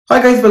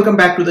Hi guys, welcome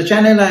back to the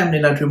channel. I am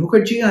Niladri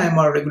Mukherjee. I am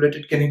a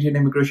regulated Canadian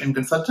immigration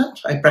consultant.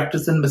 I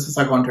practice in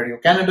Mississauga, Ontario,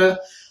 Canada.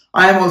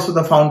 I am also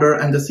the founder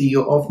and the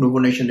CEO of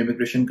Nuvonation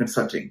Immigration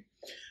Consulting.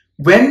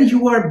 When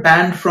you are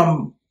banned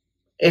from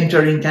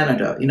entering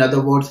Canada, in other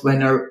words,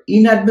 when you're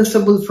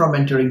inadmissible from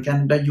entering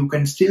Canada, you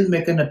can still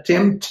make an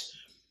attempt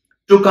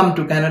to come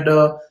to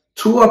Canada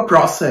through a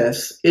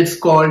process. It's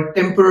called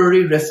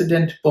temporary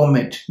resident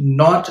permit,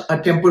 not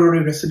a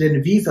temporary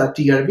resident visa,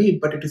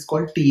 TRV, but it is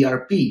called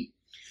TRP.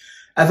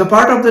 As a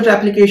part of that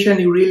application,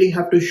 you really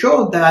have to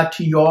show that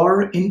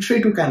your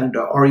entry to Canada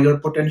or your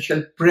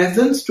potential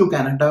presence to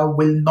Canada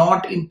will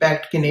not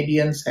impact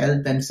Canadians'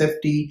 health and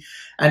safety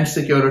and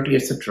security,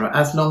 etc.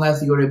 As long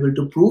as you're able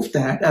to prove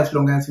that, as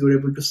long as you're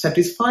able to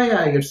satisfy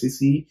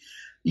RCIC,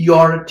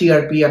 your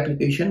TRP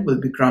application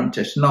will be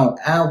granted. Now,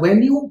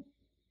 when you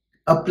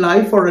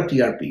apply for a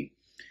TRP,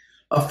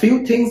 a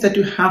few things that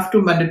you have to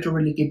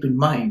mandatorily keep in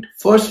mind.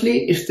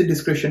 Firstly, it's the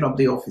discretion of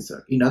the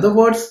officer. In other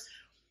words,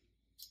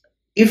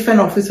 if an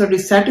officer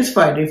is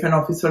satisfied, if an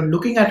officer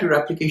looking at your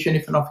application,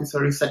 if an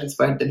officer is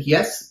satisfied that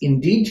yes,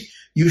 indeed,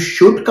 you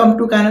should come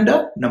to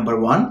Canada, number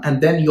one,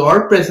 and then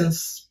your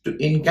presence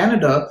in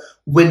Canada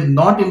will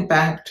not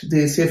impact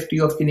the safety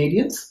of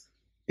Canadians,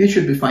 it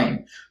should be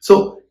fine.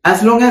 So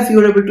as long as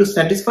you're able to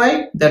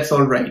satisfy, that's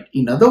all right.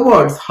 In other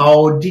words,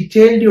 how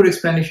detailed your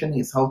explanation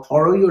is, how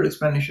thorough your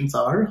explanations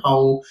are,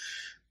 how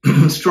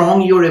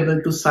strong you're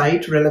able to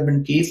cite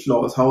relevant case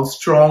laws, how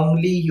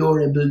strongly you're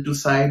able to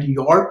cite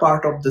your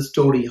part of the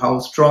story, how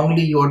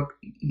strongly you're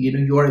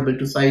able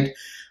to cite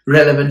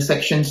relevant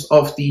sections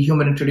of the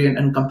humanitarian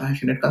and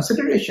compassionate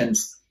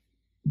considerations.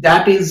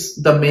 That is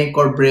the make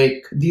or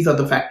break. These are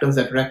the factors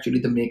that are actually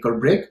the make or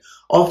break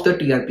of the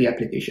TRP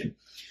application.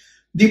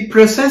 The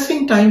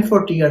processing time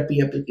for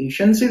TRP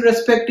applications,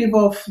 irrespective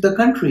of the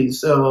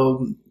countries,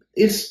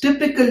 it's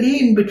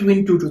typically in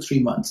between 2 to 3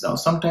 months. Now,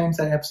 sometimes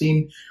I have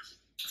seen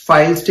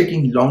files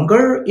taking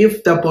longer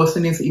if the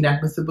person is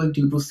inadmissible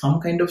due to some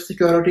kind of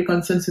security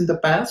concerns in the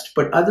past.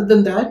 But other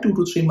than that, 2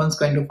 to 3 months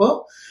kind of a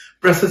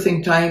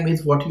processing time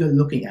is what you're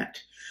looking at.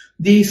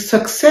 The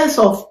success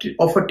of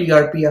a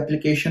TRP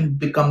application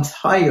becomes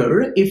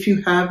higher if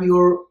you have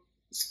your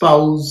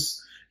spouse,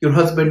 your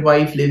husband,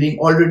 wife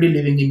already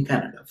living in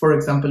Canada. For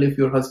example, if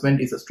your husband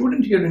is a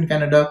student here in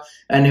Canada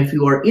and if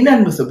you are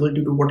inadmissible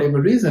due to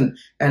whatever reason,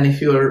 and if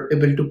you are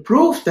able to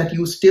prove that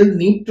you still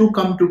need to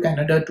come to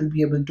Canada to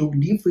be able to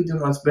live with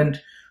your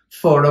husband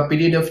for a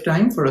period of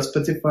time, for a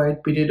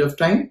specified period of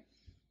time,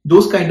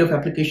 those kind of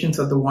applications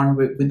are the one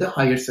with the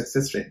higher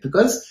success rate,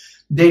 because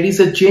there is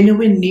a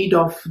genuine need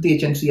of the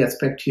agency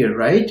aspect here,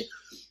 right?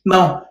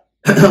 Now,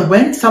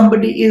 when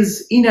somebody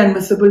is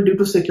inadmissible due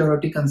to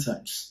security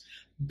concerns,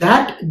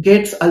 that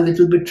gets a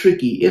little bit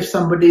tricky. If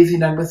somebody is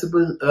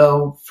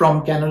inadmissible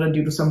from Canada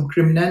due to some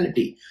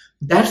criminality,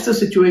 that's the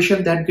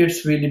situation that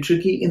gets really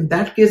tricky. In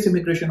that case,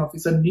 immigration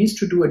officer needs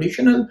to do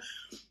additional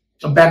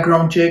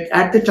background check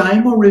at the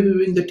time of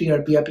reviewing the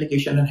TRP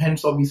application, and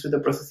hence obviously the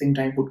processing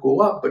time would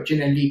go up. But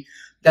generally,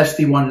 that's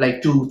the one,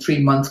 like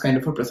 2-3 months kind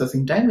of a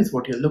processing time is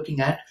what you're looking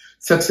at.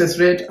 Success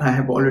rate, I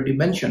have already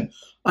mentioned.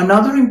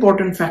 Another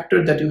important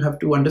factor that you have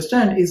to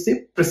understand is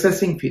the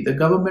processing fee, the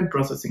government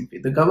processing fee.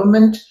 The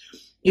government,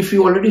 if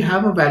you already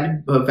have a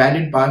valid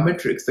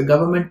biometrics, the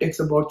government takes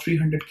about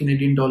 300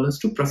 Canadian dollars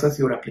to process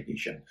your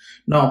application.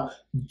 Now,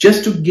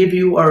 just to give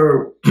you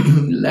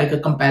a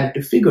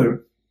comparative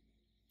figure,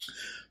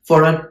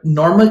 for a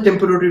normal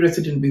temporary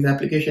resident visa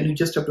application, you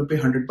just have to pay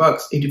 $100.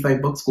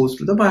 $85 goes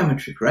to the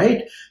biometric,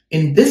 right?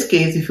 In this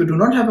case, if you do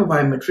not have a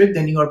biometric,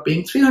 then you are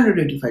paying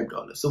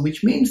 $385. So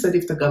which means that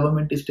if the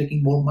government is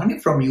taking more money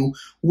from you,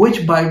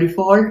 which by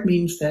default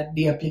means that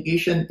the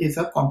application is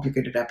a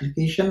complicated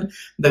application,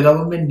 the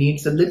government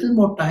needs a little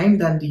more time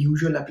than the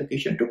usual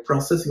application to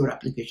process your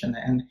application.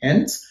 And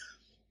hence,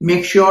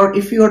 make sure,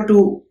 if you are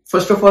to,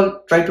 first of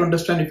all, try to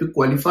understand if you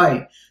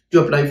qualify to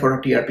apply for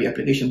a TRP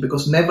application,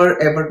 because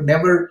never, ever,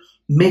 never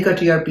make a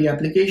TRP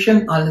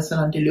application unless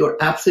and until you're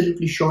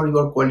absolutely sure you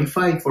are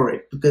qualified for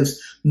it,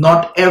 because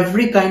not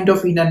every kind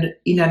of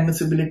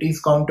inadmissibility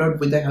is countered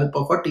with the help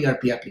of a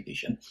TRP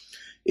application.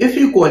 If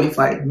you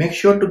qualify, make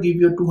sure to give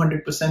your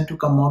 200% to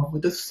come out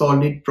with a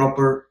solid,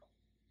 proper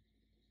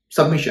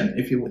submission,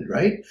 if you will,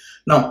 right?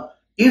 Now,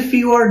 if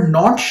you are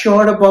not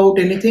sure about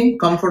anything,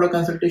 come for a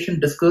consultation,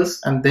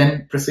 discuss, and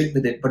then proceed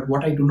with it. But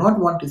what I do not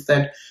want is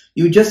that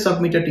you just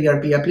submit a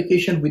TRP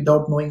application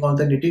without knowing all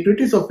the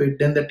nitty-gritties of it,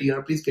 then the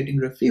TRP is getting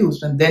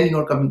refused, and then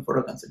you're coming for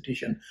a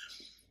consultation.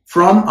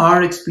 From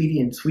our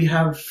experience, we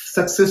have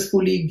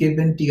successfully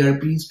given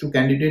TRPs to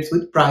candidates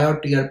with prior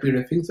TRP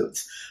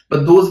refusals,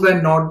 but those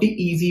were not the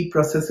easy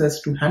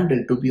processes to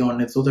handle, to be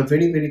honest. Those are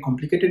very, very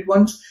complicated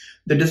ones.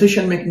 The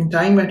decision-making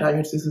time at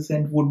IRCC's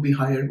end would be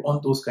higher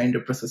on those kind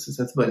of processes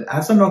as well.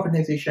 As an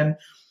organization,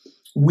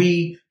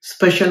 we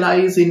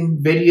specialize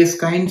in various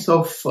kinds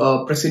of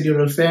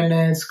procedural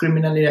fairness,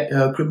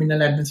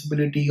 criminal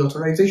admissibility,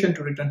 authorization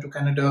to return to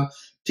Canada,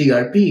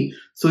 TRP.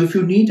 So if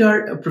you need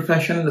our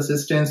professional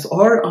assistance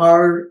or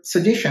our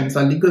suggestions,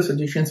 our legal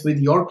suggestions with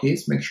your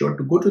case, make sure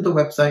to go to the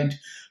website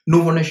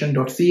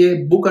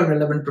nuvonation.ca, book a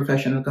relevant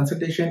professional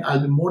consultation.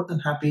 I'll be more than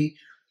happy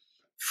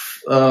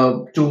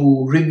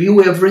to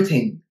review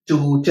everything,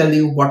 to tell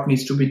you what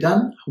needs to be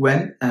done,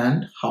 when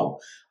and how.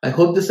 I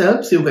hope this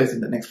helps. See you guys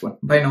in the next one.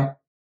 Bye now.